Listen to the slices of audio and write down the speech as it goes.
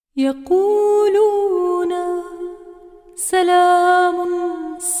يقولون سلام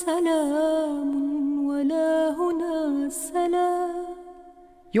سلام ولا هنا سلام.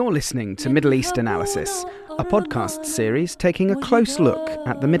 You're listening to Middle East Analysis, a podcast series taking a close look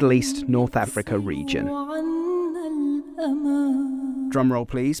at the Middle East North Africa region. Drumroll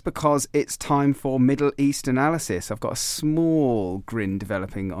please, because it's time for Middle East Analysis. I've got a small grin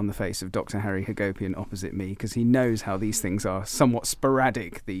developing on the face of Dr. Harry Hagopian opposite me, because he knows how these things are somewhat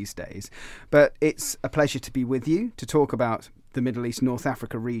sporadic these days. But it's a pleasure to be with you to talk about the Middle East North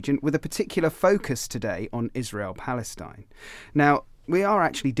Africa region, with a particular focus today on Israel-Palestine. Now, we are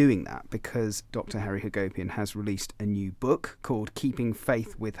actually doing that because Dr. Harry Hagopian has released a new book called Keeping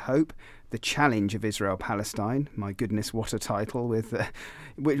Faith with Hope, The Challenge of Israel-Palestine. My goodness, what a title,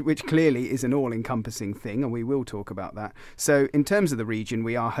 which clearly is an all-encompassing thing, and we will talk about that. So in terms of the region,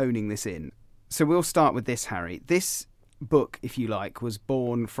 we are honing this in. So we'll start with this, Harry. This book, if you like, was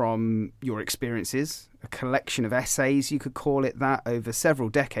born from your experiences, a collection of essays, you could call it that, over several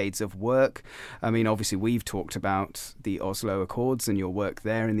decades of work. I mean, obviously we've talked about the Oslo Accords and your work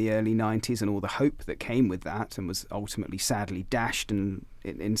there in the early 90s and all the hope that came with that and was ultimately sadly dashed, and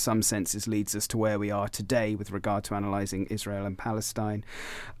in some senses leads us to where we are today with regard to analysing Israel and Palestine.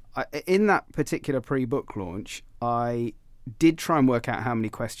 In that particular pre-book launch, I did try and work out how many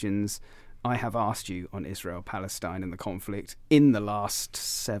questions I have asked you on Israel, Palestine and the conflict in the last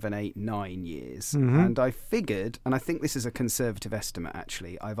 7, 8, 9 years. Mm-hmm. And I figured, and I think this is a conservative estimate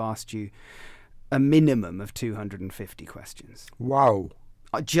actually, I've asked you a minimum of 250 questions. Wow.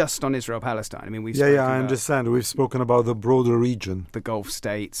 Just on Israel, Palestine. I mean, I understand. We've spoken about the broader region. The Gulf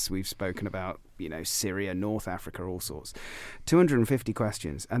states, we've spoken about, Syria, North Africa, all sorts. 250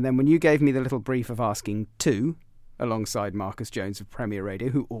 questions. And then when you gave me the little brief of asking two, alongside Marcus Jones of Premier Radio,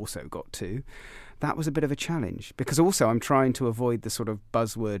 who also got two, that was a bit of a challenge. Because also I'm trying to avoid the sort of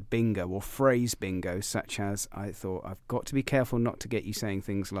buzzword bingo or phrase bingo, such as, I thought, I've got to be careful not to get you saying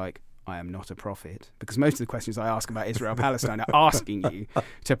things like, I am not a prophet. Because most of the questions I ask about Israel-Palestine are asking you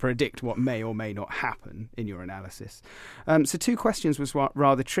to predict what may or may not happen in your analysis. So two questions was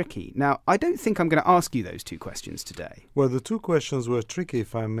rather tricky. Now, I don't think I'm going to ask you those two questions today. Well, the two questions were tricky,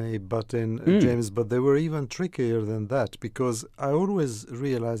 if I may butt in, James, but they were even trickier than that, because I always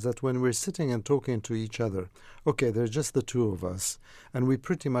realize that when we're sitting and talking to each other, okay, there's just the two of us, and we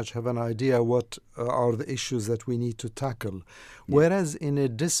pretty much have an idea what are the issues that we need to tackle. Yeah. Whereas in a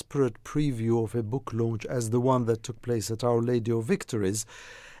disparate preview of a book launch as the one that took place at Our Lady of Victories,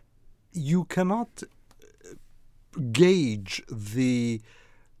 you cannot gauge the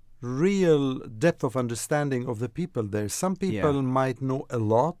real depth of understanding of the people there. Some people might know a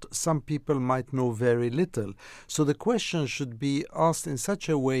lot, some people might know very little. So the questions should be asked in such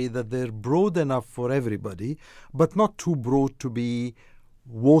a way that they're broad enough for everybody, but not too broad to be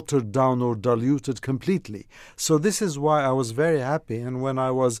watered down or diluted completely. So this is why I was very happy, and when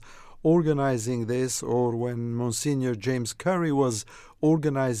I was organizing this, or when Monsignor James Curry was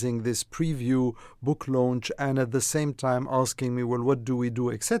organizing this preview book launch and at the same time asking me, well, what do we do,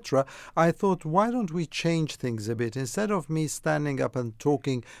 etc., I thought, why don't we change things a bit? Instead of me standing up and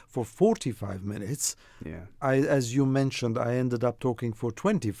talking for 45 minutes, as you mentioned, I ended up talking for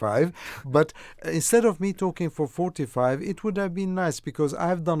 25, but instead of me talking for 45, it would have been nice, because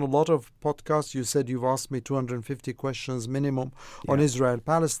I've done a lot of podcasts. You said you've asked me 250 questions minimum on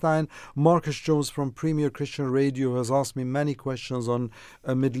Israel-Palestine. Marcus Jones from Premier Christian Radio has asked me many questions on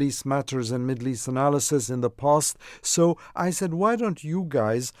Middle East matters and Middle East analysis in the past. So I said, why don't you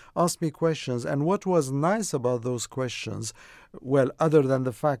guys ask me questions? And what was nice about those questions, well, other than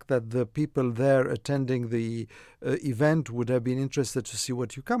the fact that the people there attending the event would have been interested to see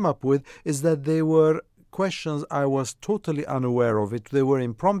what you come up with, is that they were questions I was totally unaware of. They were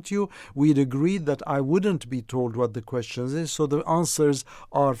impromptu. We'd agreed that I wouldn't be told what the questions is, so the answers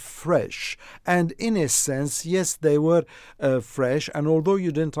are fresh. And in a sense, yes, they were fresh. And although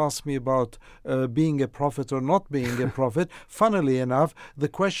you didn't ask me about being a prophet or not being a prophet, funnily enough, the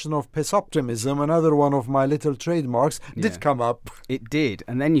question of pesoptimism, another one of my little trademarks, did come up. It did.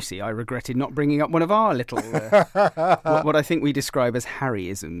 And then, you see, I regretted not bringing up one of our little, what I think we describe as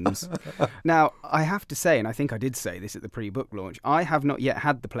Harryisms. Now, I have to say, and I think I did say this at the pre-book launch, I have not yet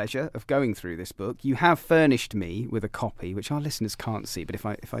had the pleasure of going through this book. You have furnished me with a copy, which our listeners can't see, but if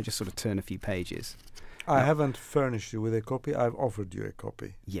I just sort of turn a few pages. I haven't furnished you with a copy. I've offered you a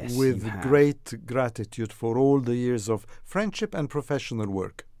copy. Yes, with great gratitude for all the years of friendship and professional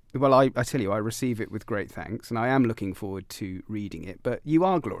work. Well, I tell you, I receive it with great thanks, and I am looking forward to reading it. But you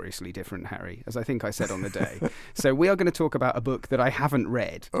are gloriously different, Harry, as I think I said on the day. So we are going to talk about a book that I haven't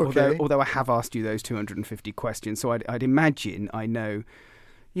read, although I have asked you those 250 questions. So I'd imagine I know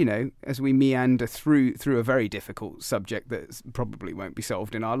as we meander through a very difficult subject that probably won't be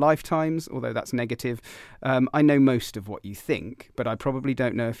solved in our lifetimes, although that's negative, I know most of what you think, but I probably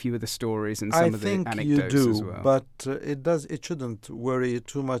don't know a few of the stories and some of the anecdotes as well. But it shouldn't worry you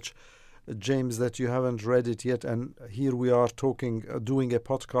too much, James, that you haven't read it yet. And here we are doing a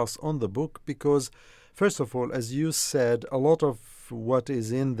podcast on the book because, first of all, as you said, a lot of what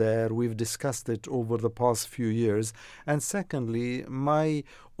is in there, we've discussed it over the past few years. And secondly, my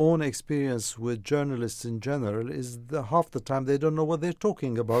own experience with journalists in general is half the time they don't know what they're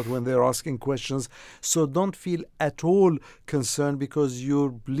talking about when they're asking questions. So don't feel at all concerned because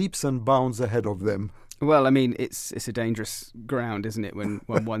you're leaps and bounds ahead of them. Well, I mean, it's a dangerous ground, isn't it, when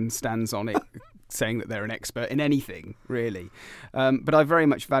one stands on it saying that they're an expert in anything, really. But I very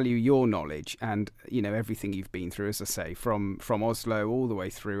much value your knowledge and, everything you've been through, as I say, from Oslo all the way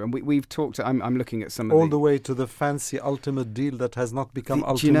through. And we've talked, I'm looking at some of all the way to the fancy ultimate deal that has not become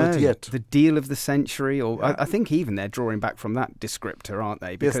ultimate yet. The deal of the century, or yeah. I think even they're drawing back from that descriptor, aren't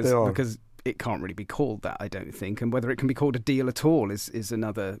they? Yes, they are. Because it can't really be called that, I don't think. And whether it can be called a deal at all is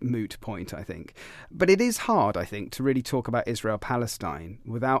another moot point, I think. But it is hard, I think, to really talk about Israel-Palestine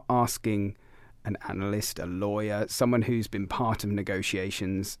without asking an analyst, a lawyer, someone who's been part of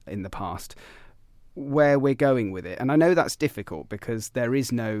negotiations in the past, where we're going with it. And I know that's difficult because there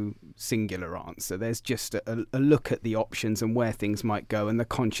is no singular answer. There's just a look at the options and where things might go and the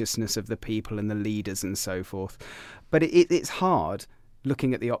consciousness of the people and the leaders and so forth. But it's hard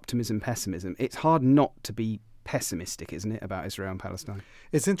looking at the optimism, pessimism. It's hard not to be pessimistic, isn't it, about Israel and Palestine?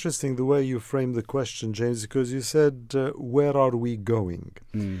 It's interesting the way you frame the question, James, because you said, where are we going?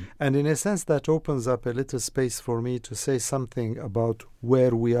 And in a sense, that opens up a little space for me to say something about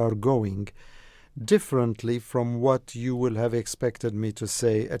where we are going differently from what you will have expected me to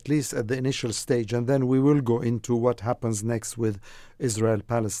say, at least at the initial stage, and then we will go into what happens next with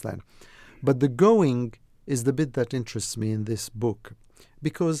Israel-Palestine. But the going is the bit that interests me in this book,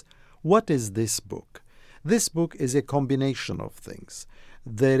 because what is this book? This book is a combination of things.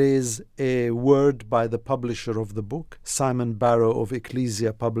 There is a word by the publisher of the book, Simon Barrow of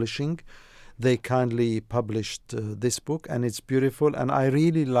Ecclesia Publishing. They kindly published this book, and it's beautiful, and I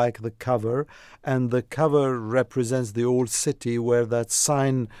really like the cover. And the cover represents the old city where that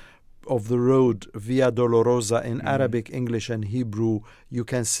sign of the road, Via Dolorosa, in Arabic, English, and Hebrew, you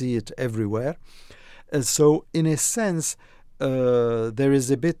can see it everywhere. So in a sense, there is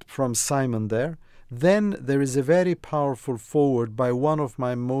a bit from Simon there. Then there is a very powerful foreword by one of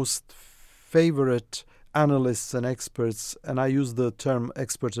my most favorite analysts and experts, and I use the term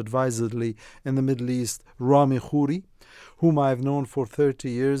expert advisedly, in the Middle East, Rami Khouri, whom I've known for 30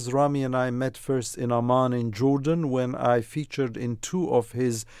 years. Rami and I met first in Amman in Jordan when I featured in 2 of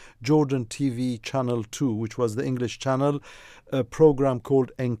his Jordan TV Channel 2, which was the English channel, a program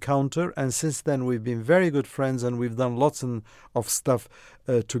called Encounter. And since then we've been very good friends and we've done lots of stuff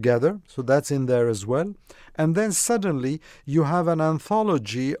together. So that's in there as well. And then suddenly you have an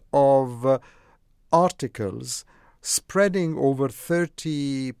anthology of articles spreading over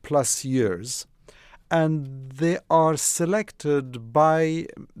 30 plus years, and they are selected by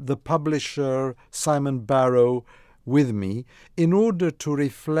the publisher Simon Barrow with me in order to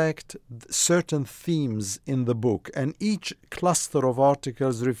reflect certain themes in the book, and each cluster of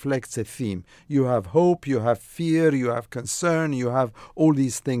articles reflects a theme. You have hope, you have fear, you have concern, you have all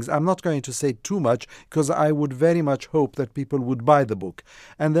these things. I'm not going to say too much because I would very much hope that people would buy the book.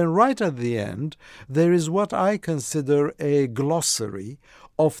 And then right at the end, there is what I consider a glossary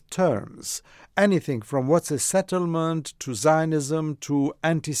of terms. Anything from what's a settlement to Zionism to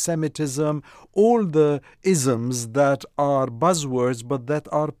anti-Semitism, all the isms that are buzzwords but that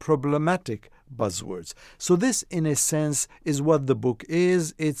are problematic buzzwords. So this, in a sense, is what the book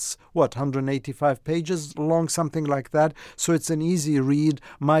is. It's, 185 pages long, something like that. So it's an easy read.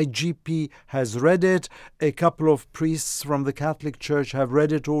 My GP has read it. A couple of priests from the Catholic Church have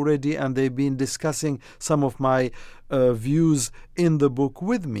read it already, and they've been discussing some of my views in the book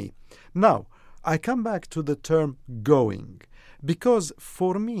with me. Now, I come back to the term going, because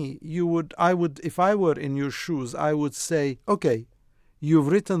for me, I would, if I were in your shoes, I would say, okay, you've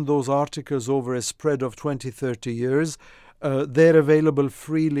written those articles over a spread of 20, 30 years. They're available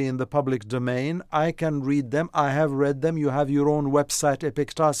freely in the public domain. I can read them. I have read them. You have your own website,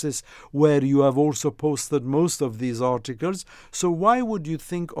 Epictasis, where you have also posted most of these articles. So why would you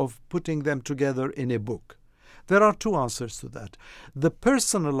think of putting them together in a book? There are 2 answers to that. The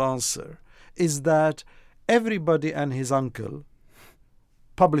personal answer is that everybody and his uncle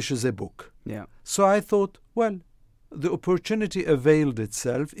publishes a book. Yeah. So I thought, well, the opportunity availed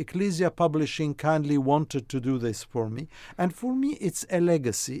itself. Ecclesia Publishing kindly wanted to do this for me. And for me, it's a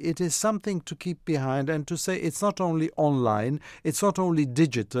legacy. It is something to keep behind and to say it's not only online, it's not only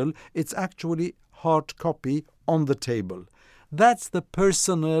digital, it's actually hard copy on the table. That's the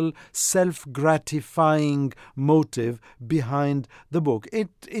personal, self-gratifying motive behind the book.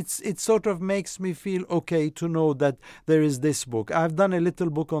 It sort of makes me feel okay to know that there is this book. I've done a little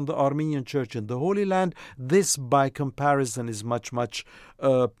book on the Armenian Church in the Holy Land. This, by comparison, is much, much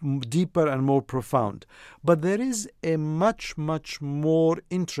deeper and more profound. But there is a much, much more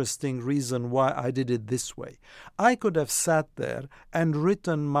interesting reason why I did it this way. I could have sat there and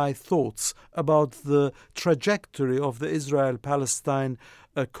written my thoughts about the trajectory of the Israel-Palestine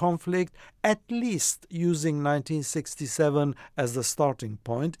conflict, at least using 1967 as the starting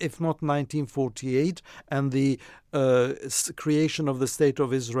point, if not 1948 and the creation of the State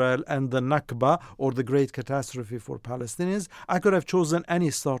of Israel and the Nakba, or the Great Catastrophe for Palestinians. I could have chosen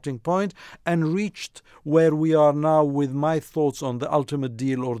any starting point and reached where we are now with my thoughts on the ultimate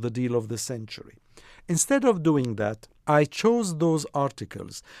deal or the deal of the century. Instead of doing that, I chose those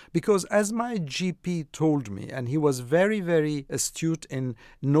articles because, as my GP told me, and he was very, very astute in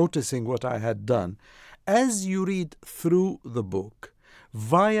noticing what I had done, as you read through the book,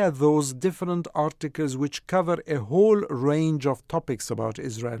 via those different articles which cover a whole range of topics about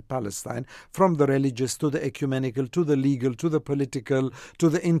Israel-Palestine, from the religious to the ecumenical to the legal to the political to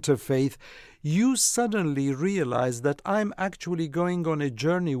the interfaith, you suddenly realize that I'm actually going on a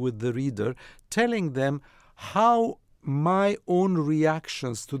journey with the reader, telling them how my own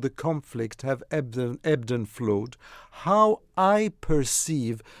reactions to the conflict have ebbed and flowed, how I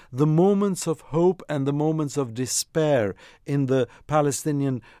perceive the moments of hope and the moments of despair in the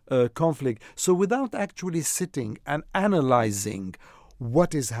Palestinian conflict. So without actually sitting and analyzing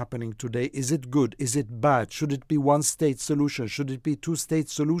what is happening today, is it good, is it bad, should it be one-state solution, should it be two-state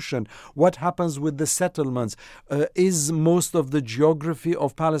solution, what happens with the settlements, is most of the geography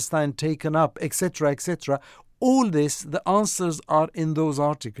of Palestine taken up, etc., etc., all this, the answers are in those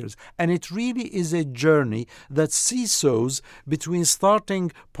articles. And it really is a journey that seesaws between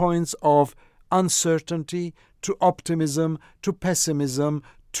starting points of uncertainty to optimism to pessimism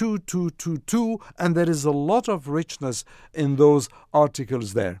to, and there is a lot of richness in those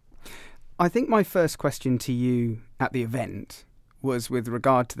articles there. I think my first question to you at the event was with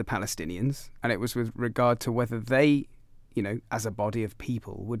regard to the Palestinians, and it was with regard to whether they, as a body of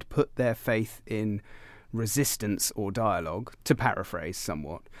people, would put their faith in resistance or dialogue, to paraphrase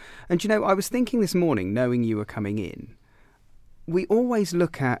somewhat. And I was thinking this morning, knowing you were coming in, we always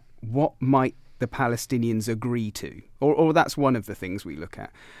look at what might the Palestinians agree to, or that's one of the things we look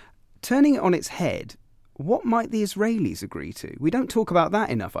at. Turning it on its head, what might the Israelis agree to? We don't talk about that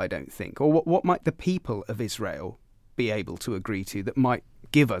enough, I don't think. Or what might the people of Israel be able to agree to that might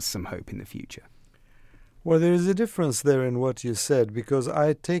give us some hope in the future? Well, there is a difference there in what you said, because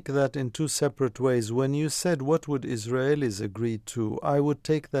I take that in two separate ways. When you said what would Israelis agree to, I would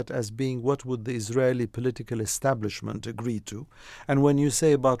take that as being what would the Israeli political establishment agree to. And when you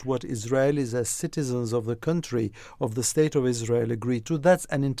say about what Israelis as citizens of the country, of the State of Israel, agree to, that's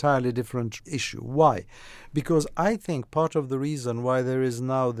an entirely different issue. Why? Because I think part of the reason why there is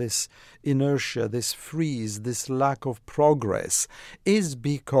now this inertia, this freeze, this lack of progress is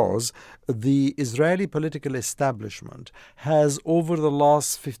because the Israeli political establishment has, over the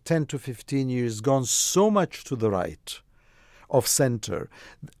last 10 to 15 years, gone so much to the right of center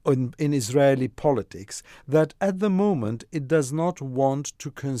in Israeli politics that at the moment it does not want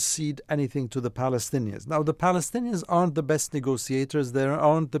to concede anything to the Palestinians. Now, the Palestinians aren't the best negotiators. They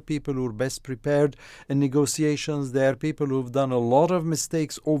aren't the people who are best prepared in negotiations. They are people who've done a lot of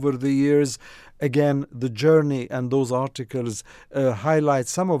mistakes over the years. Again, the journey and those articles highlight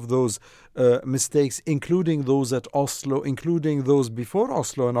some of those mistakes, including those at Oslo, including those before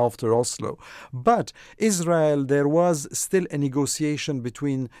Oslo and after Oslo. But Israel, there was still a negotiation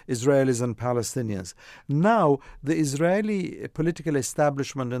between Israelis and Palestinians. Now, the Israeli political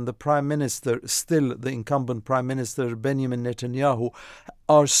establishment and the Prime Minister, still the incumbent Prime Minister Benjamin Netanyahu,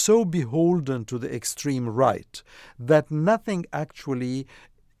 are so beholden to the extreme right that nothing actually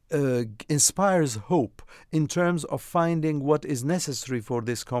inspires hope in terms of finding what is necessary for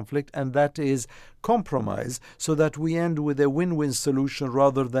this conflict, and that is compromise so that we end with a win-win solution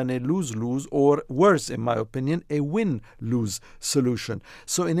rather than a lose-lose, or worse, in my opinion, a win-lose solution.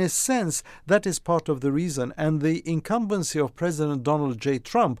 So in a sense, that is part of the reason. And the incumbency of President Donald J.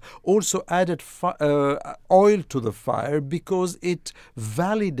 Trump also added oil to the fire, because it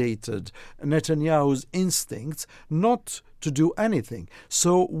validated Netanyahu's instincts not to do anything.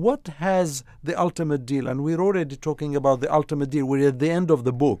 So what has the ultimate deal? And we're already talking about the ultimate deal. We're at the end of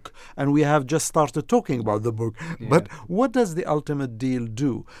the book, and we have just started talking about the book. Yeah. But what does the ultimate deal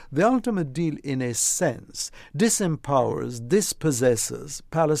do? The ultimate deal, in a sense, disempowers, dispossesses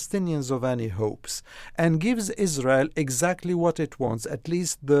Palestinians of any hopes, and gives Israel exactly what it wants, at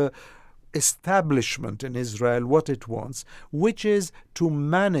least the establishment in Israel what it wants, which is to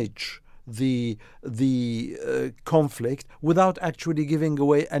manage the conflict without actually giving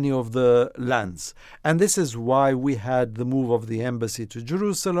away any of the lands. And this is why we had the move of the embassy to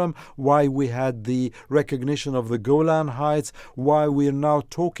Jerusalem, why we had the recognition of the Golan Heights, why we're now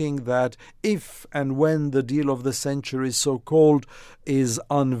talking that if and when the deal of the century, so-called, is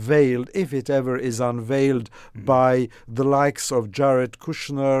unveiled, if it ever is unveiled by the likes of Jared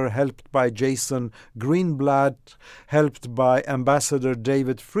Kushner, helped by Jason Greenblatt, helped by Ambassador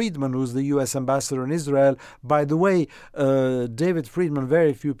David Friedman, who's the U.S. ambassador in Israel. By the way, David Friedman,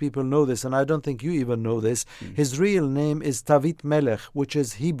 very few people know this, and I don't think you even know this. His real name is Tavit Melech, which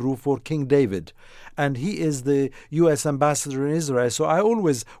is Hebrew for King David. And he is the U.S. ambassador in Israel. So I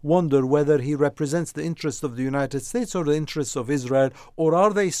always wonder whether he represents the interests of the United States or the interests of Israel, or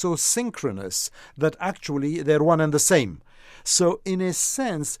are they so synchronous that actually they're one and the same? So in a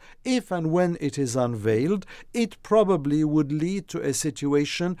sense, if and when it is unveiled, it probably would lead to a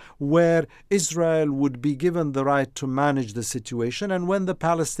situation where Israel would be given the right to manage the situation, and when the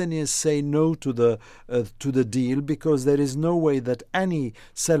Palestinians say no to the deal, because there is no way that any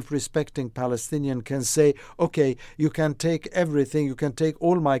self-respecting Palestinian can say, okay, you can take everything, you can take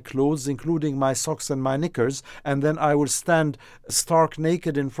all my clothes, including my socks and my knickers, and then I will stand stark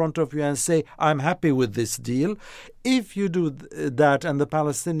naked in front of you and say, I'm happy with this deal. If you do that and the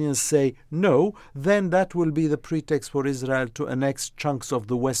Palestinians say no, then that will be the pretext for Israel to annex chunks of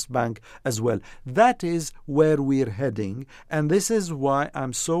the West Bank as well. That is where we're heading, and this is why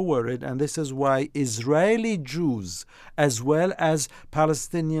I'm so worried, and this is why Israeli Jews, as well as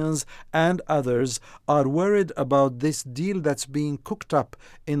Palestinians and others, are worried about this deal that's being cooked up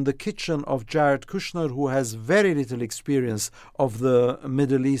in the kitchen of Jared Kushner, who has very little experience of the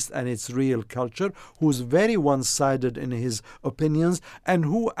Middle East and its real culture, who's very one-sided in his opinions, and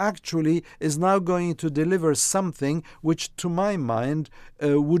who actually is now going to deliver something which, to my mind,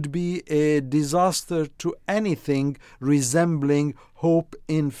 would be a disaster to anything resembling hope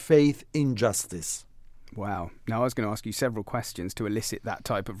in faith in justice. Wow. Now, I was going to ask you several questions to elicit that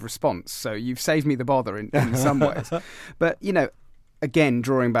type of response, so you've saved me the bother in some ways. But, you know, again,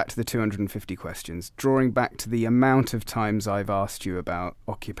 drawing back to the 250 questions, drawing back to the amount of times I've asked you about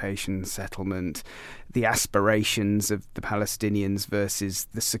occupation, settlement, the aspirations of the Palestinians versus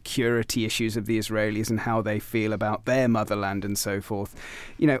the security issues of the Israelis and how they feel about their motherland and so forth.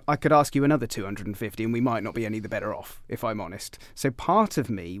 You know, I could ask you another 250 and we might not be any the better off, if I'm honest. So part of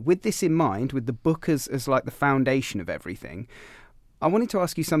me, with this in mind, with the book as like the foundation of everything, I wanted to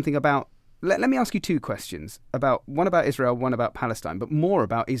ask you something about. Let me ask you two questions, one about Israel, one about Palestine, but more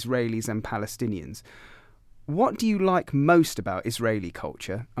about Israelis and Palestinians. What do you like most about Israeli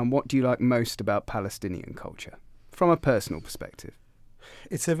culture, and what do you like most about Palestinian culture, from a personal perspective?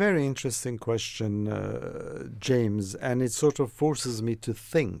 It's a very interesting question, James, and it sort of forces me to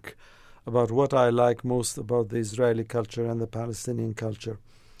think about what I like most about the Israeli culture and the Palestinian culture.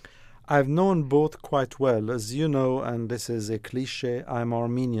 I've known both quite well. As you know, and this is a cliche, I'm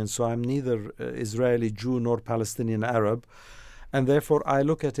Armenian, so I'm neither Israeli Jew nor Palestinian Arab, and therefore I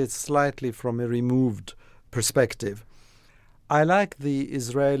look at it slightly from a removed perspective. I like the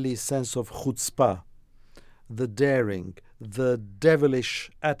Israeli sense of chutzpah, the daring, the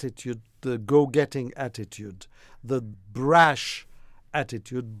devilish attitude, the go-getting attitude, the brash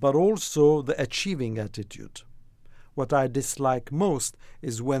attitude, but also the achieving attitude. What I dislike most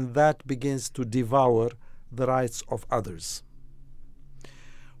is when that begins to devour the rights of others.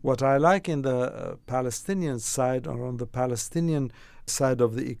 What I like in the Palestinian side, or on the Palestinian side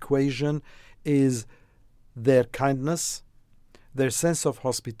of the equation, is their kindness, their sense of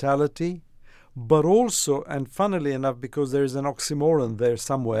hospitality, but also, and funnily enough, because there is an oxymoron there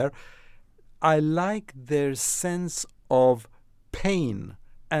somewhere, I like their sense of pain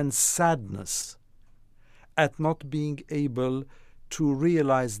and sadness at not being able to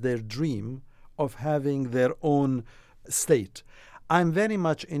realize their dream of having their own state. I'm very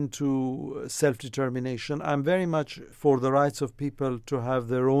much into self-determination. I'm very much for the rights of people to have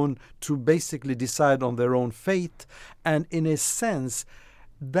their own, to basically decide on their own fate. And in a sense,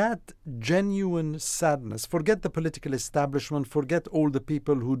 that genuine sadness, forget the political establishment, forget all the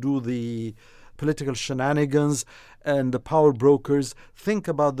people who do the political shenanigans and the power brokers. Think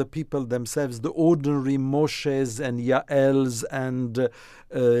about the people themselves, the ordinary Moshes and Yaels and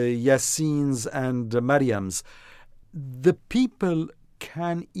Yassins and Mariams. The people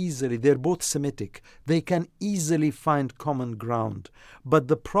can easily, they're both Semitic, they can easily find common ground. But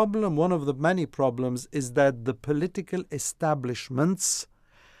the problem, one of the many problems, is that the political establishments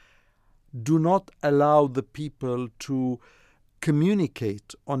do not allow the people to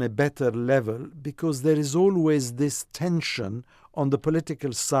communicate on a better level, because there is always this tension on the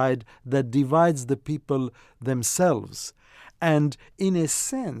political side that divides the people themselves. And in a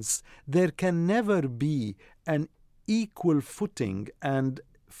sense, there can never be an equal footing and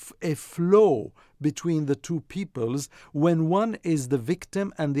a flow between the two peoples when one is the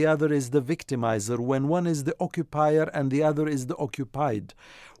victim and the other is the victimizer, when one is the occupier and the other is the occupied.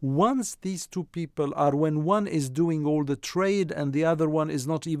 Once these two people are, when one is doing all the trade and the other one is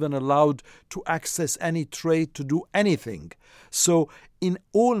not even allowed to access any trade to do anything. So in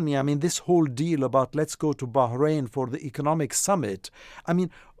Olmi, I mean, this whole deal about let's go to Bahrain for the economic summit, I mean,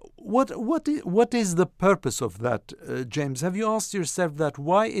 what is the purpose of that, James? Have you asked yourself that?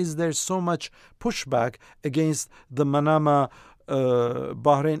 Why is there so much pushback against the Manama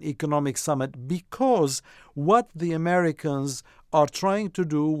Bahrain Economic Summit? Because what the Americans are trying to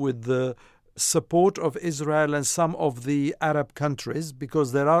do with the support of Israel and some of the Arab countries,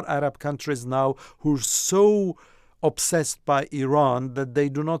 because there are Arab countries now who are so obsessed by Iran that they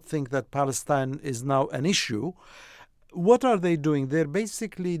do not think that Palestine is now an issue. What are they doing? They're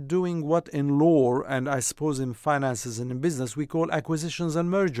basically doing what in law and I suppose in finances and in business we call acquisitions and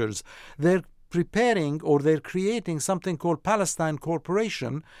mergers. They're preparing or they're creating something called Palestine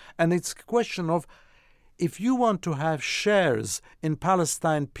Corporation, and it's a question of, if you want to have shares in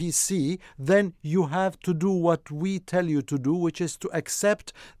Palestine PC, then you have to do what we tell you to do, which is to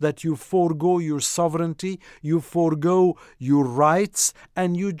accept that you forego your sovereignty, you forego your rights,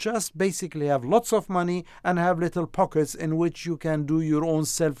 and you just basically have lots of money and have little pockets in which you can do your own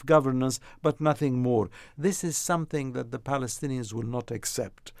self-governance, but nothing more. This is something that the Palestinians will not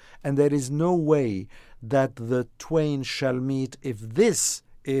accept. And there is no way that the twain shall meet if this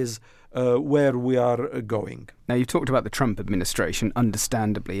is where we are going. Now, you've talked about the Trump administration.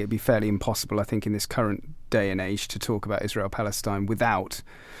 Understandably, it'd be fairly impossible, I think, in this current day and age to talk about Israel-Palestine without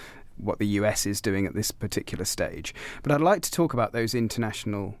what the US is doing at this particular stage. But I'd like to talk about those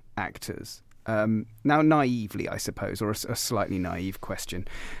international actors. Now, naively, I suppose, or a slightly naive question.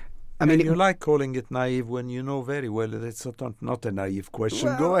 I mean, you like calling it naive when you know very well that it's not a naive question.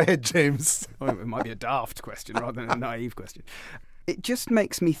 Well, go ahead, James. Well, it might be a daft question rather than a naive question. It just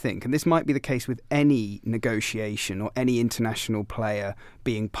makes me think, and this might be the case with any negotiation or any international player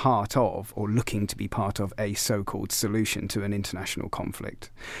being part of or looking to be part of a so-called solution to an international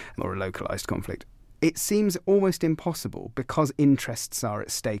conflict or a localized conflict. It seems almost impossible, because interests are at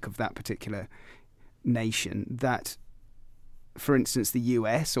stake of that particular nation, that, for instance, the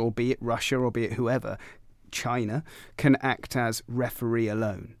US, or be it Russia, or be it whoever, China, can act as referee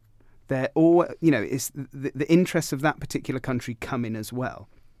alone. They're all, it's the interests of that particular country come in as well.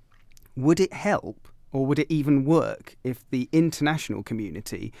 Would it help, or would it even work, if the international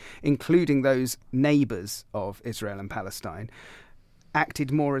community, including those neighbours of Israel and Palestine,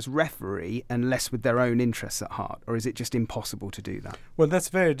 acted more as referee and less with their own interests at heart? Or is it just impossible to do that? Well, that's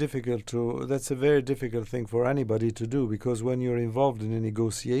a very difficult thing for anybody to do, because when you're involved in a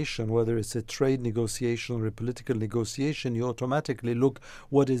negotiation, whether it's a trade negotiation or a political negotiation, you automatically look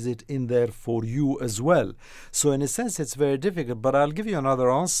what is it in there for you as well. So in a sense, it's very difficult, but I'll give you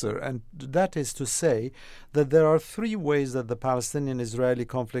another answer, and that is to say that there are three ways that the Palestinian-Israeli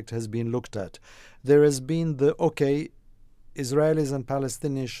conflict has been looked at. There has been Israelis and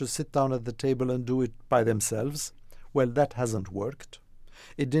Palestinians should sit down at the table and do it by themselves. Well, that hasn't worked.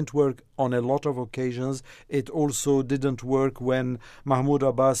 It didn't work on a lot of occasions. It also didn't work when Mahmoud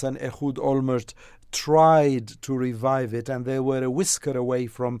Abbas and Ehud Olmert tried to revive it, and they were a whisker away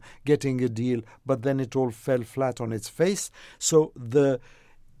from getting a deal, but then it all fell flat on its face. So the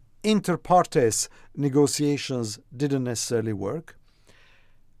inter partes negotiations didn't necessarily work.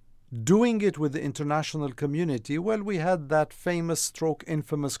 Doing it with the international community, well, we had that famous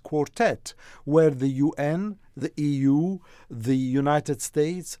infamous quartet where the UN, the EU, the United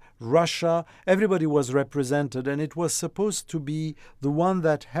States, Russia, everybody was represented, and it was supposed to be the one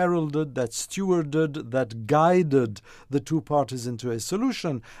that heralded, that stewarded, that guided the two parties into a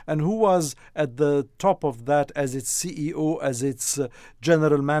solution. And who was at the top of that as its CEO, as its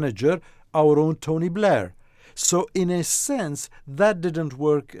general manager? Our own Tony Blair. So in a sense, that didn't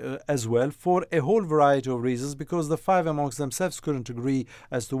work as well for a whole variety of reasons, because the five amongst themselves couldn't agree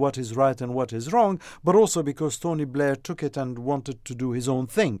as to what is right and what is wrong, but also because Tony Blair took it and wanted to do his own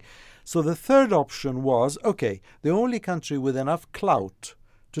thing. So the third option was, okay, the only country with enough clout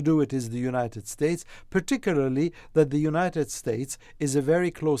to do it is the United States, particularly that the United States is a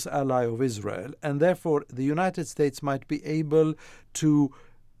very close ally of Israel, and therefore the United States might be able to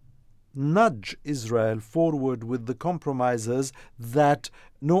nudge Israel forward with the compromises that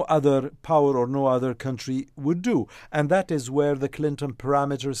no other power or no other country would do. And that is where the Clinton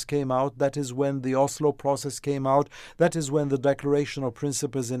parameters came out. That is when the Oslo process came out. That is when the Declaration of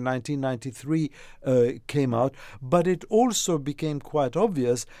Principles in 1993 came out. But it also became quite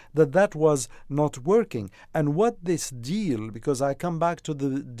obvious that that was not working. And what this deal, because I come back to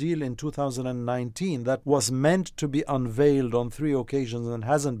the deal in 2019 that was meant to be unveiled on 3 occasions and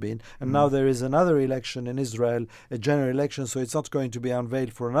hasn't been, and now there is another election in Israel, a general election, so it's not going to be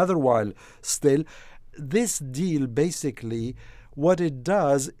unveiled for another while still. This deal basically, what it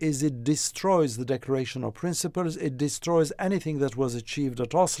does is it destroys the Declaration of Principles, it destroys anything that was achieved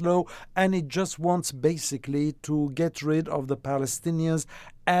at Oslo, and it just wants basically to get rid of the Palestinians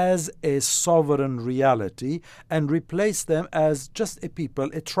as a sovereign reality and replace them as just a people,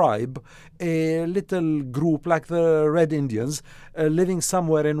 a tribe, a little group like the Red Indians living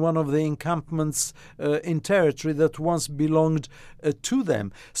somewhere in one of the encampments in territory that once belonged to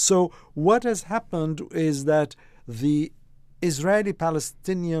them. So what has happened is that the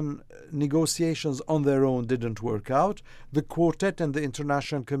Israeli-Palestinian negotiations on their own didn't work out. The Quartet and the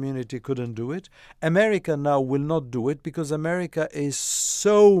international community couldn't do it. America now will not do it because America is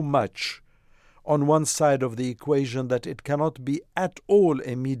so much on one side of the equation that it cannot be at all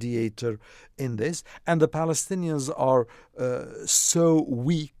a mediator in this. And the Palestinians are so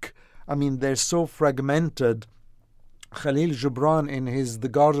weak. I mean, they're so fragmented. Khalil Gibran, in his The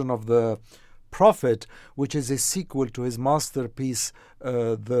Garden of the Prophet, which is a sequel to his masterpiece,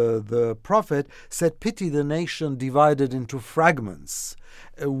 the Prophet, said, pity the nation divided into fragments,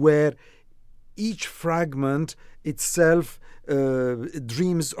 where each fragment itself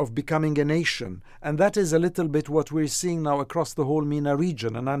dreams of becoming a nation. And that is a little bit what we're seeing now across the whole MENA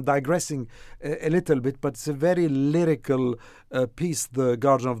region. And I'm digressing a little bit, but it's a very lyrical piece, The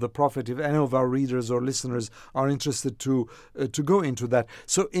Garden of the Prophet, if any of our readers or listeners are interested to go into that.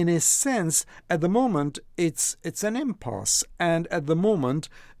 So in a sense, at the moment, it's an impasse. And at the moment,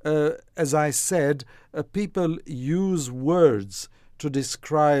 as I said, people use words to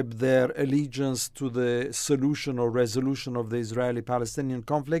describe their allegiance to the solution or resolution of the Israeli-Palestinian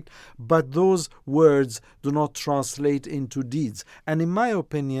conflict, but those words do not translate into deeds. And in my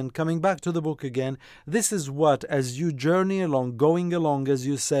opinion, coming back to the book again, this is what, as you journey along, going along, as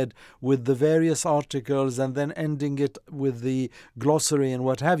you said, with the various articles and then ending it with the glossary and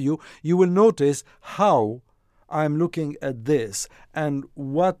what have you, you will notice how I'm looking at this and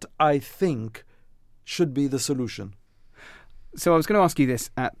what I think should be the solution. So I was going to ask you this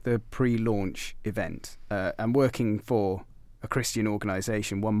at the pre-launch event, and working for a Christian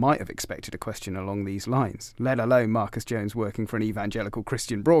organisation, one might have expected a question along these lines, let alone Marcus Jones working for an evangelical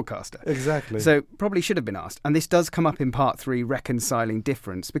Christian broadcaster. Exactly. So probably should have been asked. And this does come up in part 3, reconciling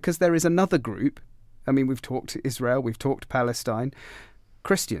difference, because there is another group. I mean, we've talked Israel, we've talked Palestine,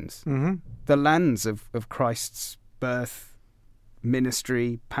 Christians, the lands of Christ's birth,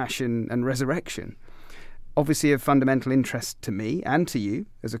 ministry, passion and resurrection. Obviously of fundamental interest to me and to you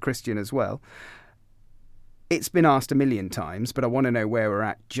as a Christian as well. It's been asked a million times, but I want to know where we're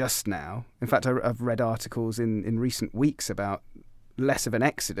at just now. In fact, I've read articles in recent weeks about less of an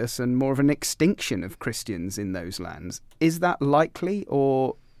exodus and more of an extinction of Christians in those lands. Is that likely,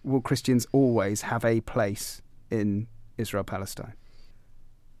 or will Christians always have a place in Israel-Palestine?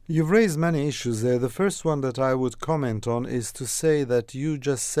 You've raised many issues there. The first one that I would comment on is to say that you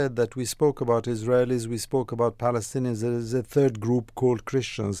just said that we spoke about Israelis, we spoke about Palestinians. There is a third group called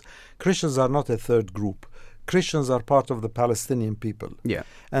Christians. Christians are not a third group. Christians are part of the Palestinian people. Yeah.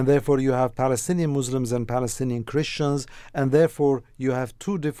 And therefore you have Palestinian Muslims and Palestinian Christians, and therefore you have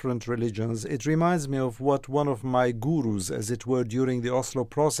two different religions. It reminds me of what one of my gurus, as it were, during the Oslo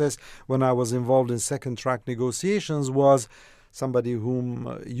process, when I was involved in second track negotiations, was somebody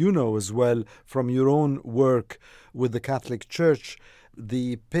whom you know as well from your own work with the Catholic Church,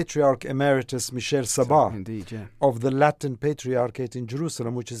 the Patriarch Emeritus Michel Sabah Indeed, yeah. of the Latin Patriarchate in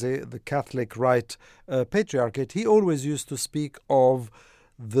Jerusalem, which is the Catholic Rite Patriarchate, he always used to speak of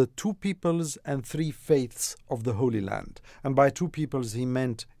the two peoples and three faiths of the Holy Land. And by two peoples, he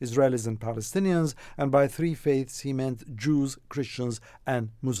meant Israelis and Palestinians, and by three faiths, he meant Jews, Christians, and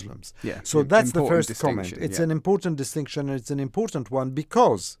Muslims. Yeah, so that's the important first comment. distinction, It's yeah. an important distinction, and it's an important one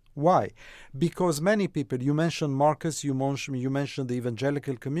because... Why? Because many people, you mentioned Marcus, you mentioned the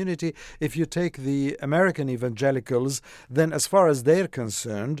evangelical community. If you take the American evangelicals, then as far as they're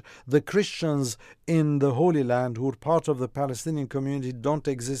concerned, the Christians in the Holy Land who are part of the Palestinian community don't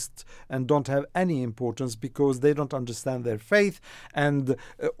exist and don't have any importance because they don't understand their faith, and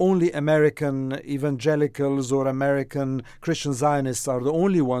only American evangelicals or American Christian Zionists are the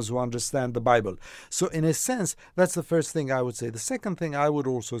only ones who understand the Bible. So in a sense, that's the first thing I would say. The second thing I would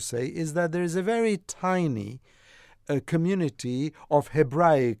also say is that there is a very tiny community of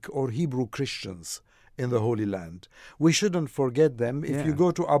Hebraic or Hebrew Christians in the Holy Land. We shouldn't forget them. If you go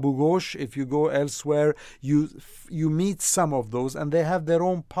to Abu Ghosh, if you go elsewhere, you meet some of those, and they have their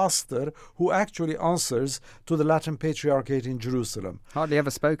own pastor who actually answers to the Latin Patriarchate in Jerusalem. Hardly ever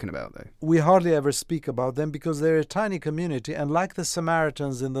spoken about, though. We hardly ever speak about them because they're a tiny community, and like the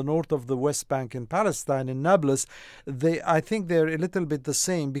Samaritans in the north of the West Bank in Palestine, in Nablus, I think they're a little bit the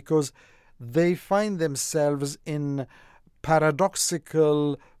same because they find themselves in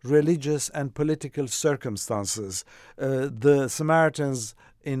paradoxical religious and political circumstances. The Samaritans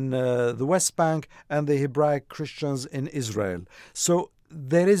in the West Bank and the Hebraic Christians in Israel. So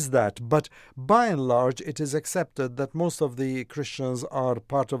there is that, but by and large it is accepted that most of the Christians are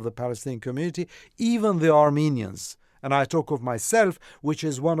part of the Palestinian community, even the Armenians. And I talk of myself, which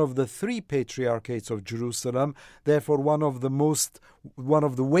is one of the three patriarchates of Jerusalem, therefore one of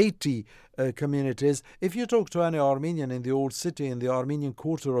the weighty communities. If you talk to any Armenian in the old city, in the Armenian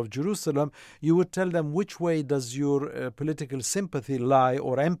quarter of Jerusalem, you would tell them which way does your political sympathy lie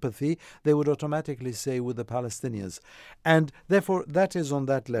or empathy, they would automatically say with the Palestinians. And therefore that is on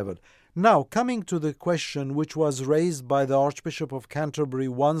that level. Now, coming to the question which was raised by the Archbishop of Canterbury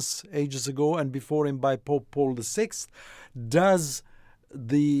once ages ago and before him by Pope Paul VI, does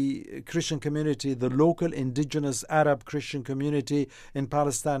the Christian community, the local indigenous Arab Christian community in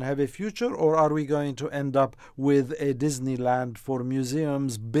Palestine have a future, or are we going to end up with a Disneyland for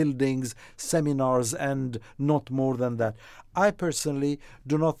museums, buildings, seminars, and not more than that? I personally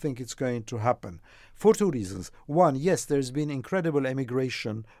do not think it's going to happen. For two reasons. One, yes, there's been incredible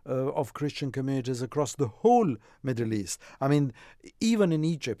emigration of Christian communities across the whole Middle East. I mean, even in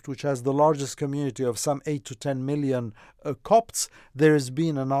Egypt, which has the largest community of some 8 to 10 million Copts, there has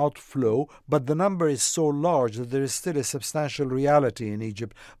been an outflow, but the number is so large that there is still a substantial reality in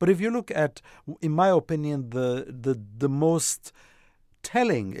Egypt. But if you look at, in my opinion, the most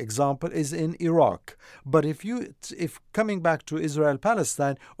telling example is in Iraq. But if coming back to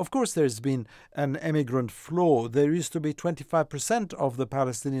Israel-Palestine, of course there's been an immigrant flow. There used to be 25% of the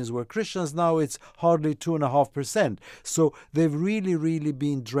Palestinians were Christians. Now it's hardly 2.5%. So they've really, really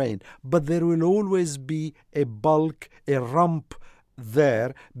been drained. But there will always be a bulk, a rump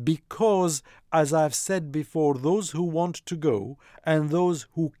there, because, as I've said before, those who want to go and those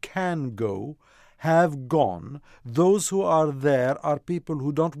who can go have gone. Those who are there are people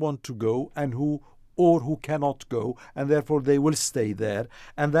who don't want to go and who cannot go, and therefore they will stay there,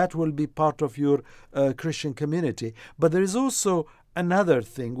 and that will be part of your Christian community. But there is also another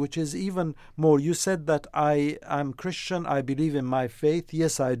thing which is even more. You said that I am Christian, I believe in my faith.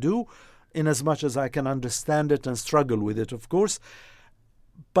 Yes, I do, in as much as I can understand it and struggle with it, of course.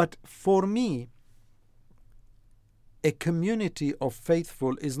 But for me, a community of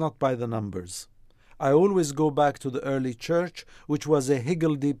faithful is not by the numbers. I always go back to the early church, which was a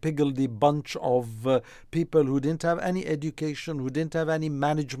higgledy-piggledy bunch of people who didn't have any education, who didn't have any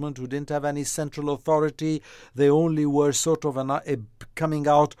management, who didn't have any central authority. They only were sort of coming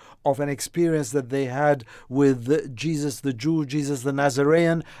out of an experience that they had with Jesus the Jew, Jesus the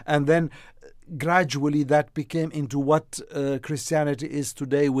Nazarene, and then gradually that became into what Christianity is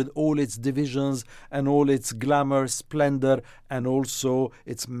today, with all its divisions and all its glamour, splendor, and also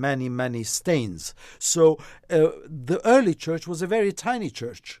its many, many stains. So the early church was a very tiny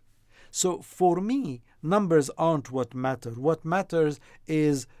church. So for me, numbers aren't what matter. What matters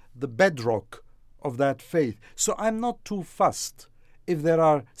is the bedrock of that faith. So I'm not too fussed if there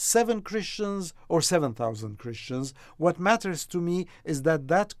are 7 Christians or 7,000 Christians. What matters to me is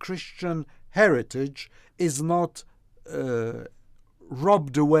that Christian heritage is not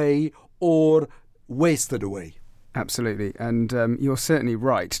robbed away or wasted away. Absolutely. And you're certainly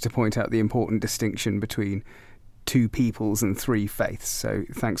right to point out the important distinction between two peoples and three faiths. So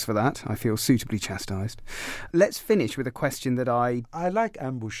thanks for that. I feel suitably chastised. Let's finish with a question that I like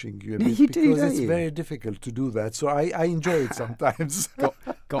ambushing you a bit you do, because don't it's you? very difficult to do that. So I enjoy it sometimes.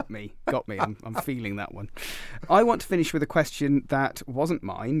 Got me. I'm feeling that one. I want to finish with a question that wasn't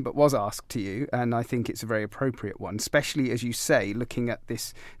mine, but was asked to you, and I think it's a very appropriate one, especially, as you say, looking at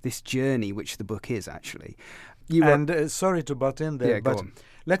this journey, which the book is actually. Sorry to butt in there, but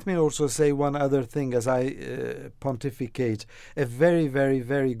let me also say one other thing as I pontificate. A very, very,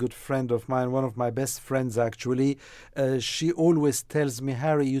 very good friend of mine, one of my best friends actually, she always tells me,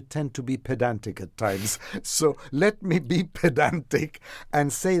 Harry, you tend to be pedantic at times. So let me be pedantic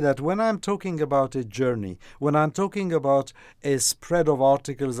and say that when I'm talking about a journey, when I'm talking about a spread of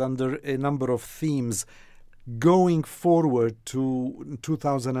articles under a number of themes, going forward to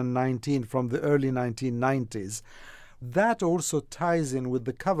 2019 from the early 1990s, that also ties in with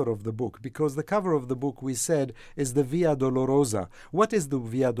the cover of the book, because the cover of the book, we said, is the Via Dolorosa. What is the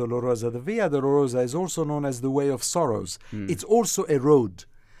Via Dolorosa? The Via Dolorosa is also known as the Way of Sorrows. It's also a road.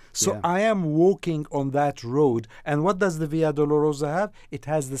 So I am walking on that road. And what does the Via Dolorosa have? It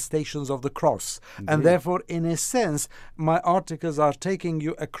has the Stations of the Cross. Indeed. And therefore, in a sense, my articles are taking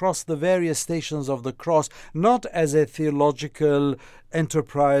you across the various Stations of the Cross, not as a theological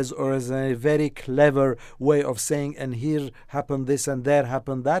enterprise or as a very clever way of saying, and here happened this and there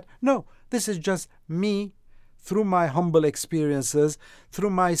happened that. No, this is just me, through my humble experiences, through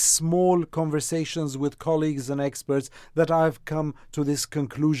my small conversations with colleagues and experts, that I've come to this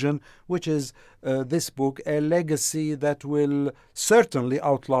conclusion, which is this book, a legacy that will certainly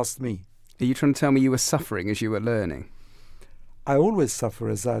outlast me. Are you trying to tell me you were suffering as you were learning? I always suffer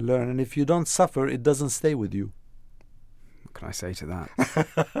as I learn, and if you don't suffer, it doesn't stay with you. What can I say to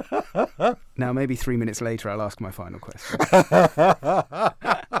that? Now, maybe 3 minutes later, I'll ask my final question.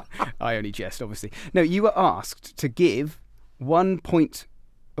 I only jest, obviously. No, you were asked to give 1 point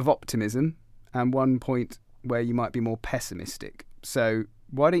of optimism and 1 point where you might be more pessimistic. So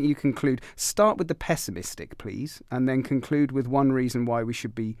why don't you start with the pessimistic, please, and then conclude with one reason why we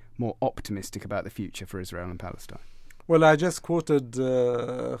should be more optimistic about the future for Israel and Palestine. Well, I just quoted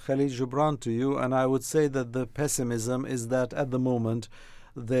Khalil Gibran to you, and I would say that the pessimism is that at the moment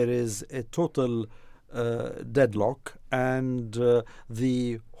there is a total deadlock, and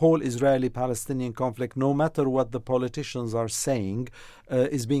the whole Israeli-Palestinian conflict, no matter what the politicians are saying,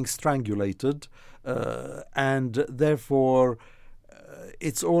 is being strangulated, and therefore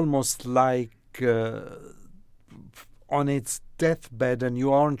it's almost like on its deathbed, and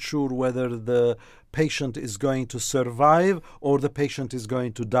you aren't sure whether the patient is going to survive or the patient is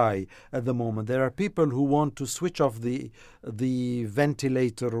going to die at the moment. There are people who want to switch off the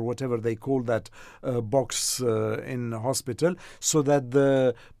ventilator or whatever they call that box in hospital, so that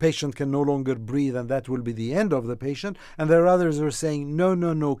the patient can no longer breathe, and that will be the end of the patient. And there are others who are saying,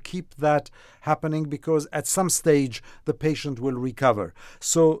 no, keep that happening, because at some stage the patient will recover.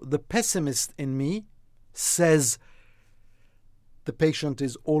 So the pessimist in me says the patient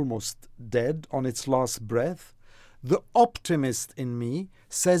is almost dead, on its last breath. The optimist in me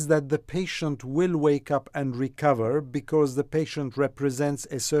says that the patient will wake up and recover, because the patient represents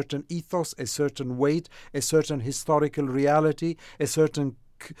a certain ethos, a certain weight, a certain historical reality, a certain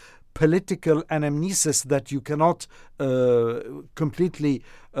political anamnesis that you cannot completely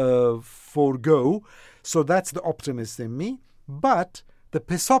forego. So that's the optimist in me. But the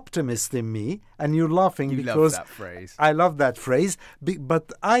pesoptimist in me, and you're laughing because love that phrase. I love that phrase,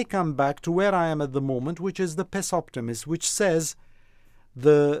 but I come back to where I am at the moment, which is the pesoptimist, which says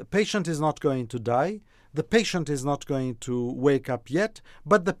the patient is not going to die, the patient is not going to wake up yet,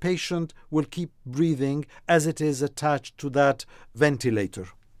 but the patient will keep breathing as it is attached to that ventilator.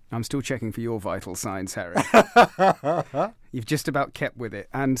 I'm still checking for your vital signs, Harry. You've just about kept with it.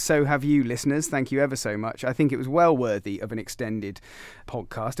 And so have you, listeners. Thank you ever so much. I think it was well worthy of an extended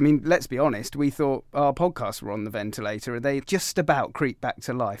podcast. I mean, let's be honest. We thought our podcasts were on the ventilator, and they just about creep back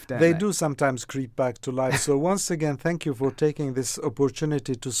to life, don't they? They do sometimes creep back to life. So once again, thank you for taking this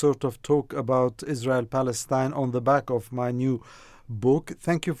opportunity to sort of talk about Israel-Palestine on the back of my new book.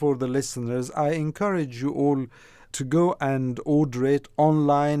 Thank you for the listeners. I encourage you all to go and order it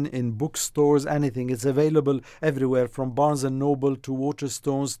online, in bookstores, anything. It's available everywhere, from Barnes & Noble to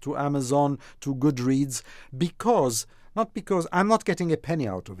Waterstones to Amazon to Goodreads, not because I'm not getting a penny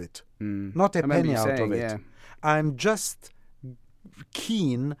out of it. Not a penny out of it. Yeah. I'm just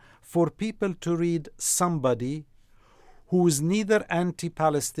keen for people to read somebody who is neither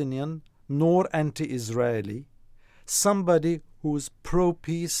anti-Palestinian nor anti-Israeli, somebody who's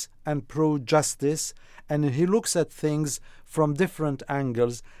pro-peace and pro-justice, and he looks at things from different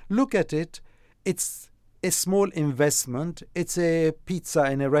angles. Look at it. It's a small investment. It's a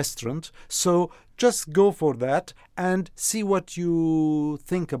pizza in a restaurant. So just go for that and see what you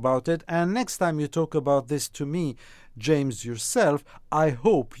think about it. And next time you talk about this to me, James, yourself, I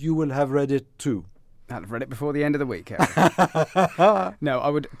hope you will have read it too. I'll have read it before the end of the week, Harry. No, I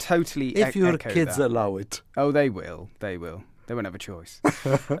would totally if your echo kids that. allow it. Oh, they will. They will. They won't have a choice.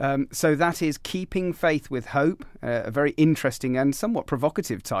 So that is Keeping Faith with Hope, a very interesting and somewhat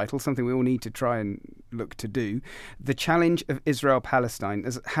provocative title, something we all need to try and look to do. The Challenge of Israel-Palestine,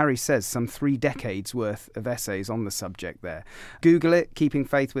 as Harry says, some 3 decades worth of essays on the subject there. Google it, Keeping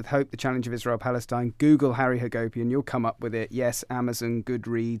Faith with Hope, The Challenge of Israel-Palestine. Google Harry Hagopian, you'll come up with it. Yes, Amazon,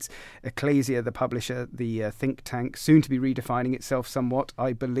 Goodreads, Ecclesia, the publisher, the think tank, soon to be redefining itself somewhat,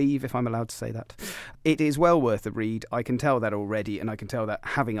 I believe, if I'm allowed to say that. It is well worth a read. I can tell that already, and I can tell that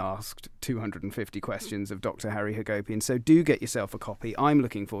having asked 250 questions of Dr. Harry Hagopian. So do get yourself a copy. I'm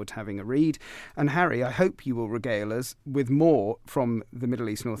looking forward to having a read. And Harry, I hope you will regale us with more from the Middle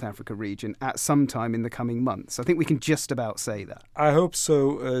East North Africa region at some time in the coming months. I think we can just about say that. I hope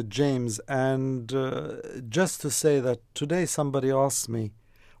so, James. And just to say that today somebody asked me,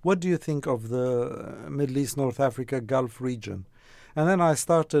 what do you think of the Middle East North Africa Gulf region? And then I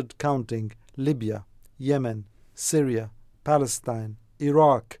started counting Libya, Yemen, Syria, Palestine,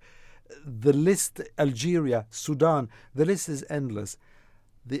 Iraq, the list, Algeria, Sudan, the list is endless.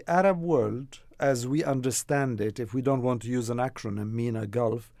 The Arab world, as we understand it, if we don't want to use an acronym, MENA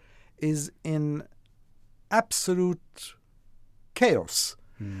Gulf, is in absolute chaos.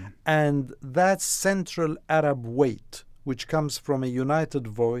 And that central Arab weight, which comes from a united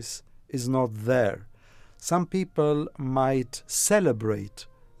voice, is not there. Some people might celebrate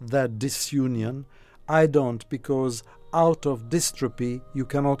that disunion. I don't, because out of dystrophy, you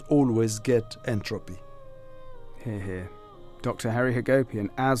cannot always get entropy. Hear, hear. Dr. Harry Hagopian,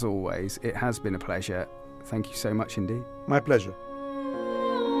 as always, it has been a pleasure. Thank you so much indeed. My pleasure.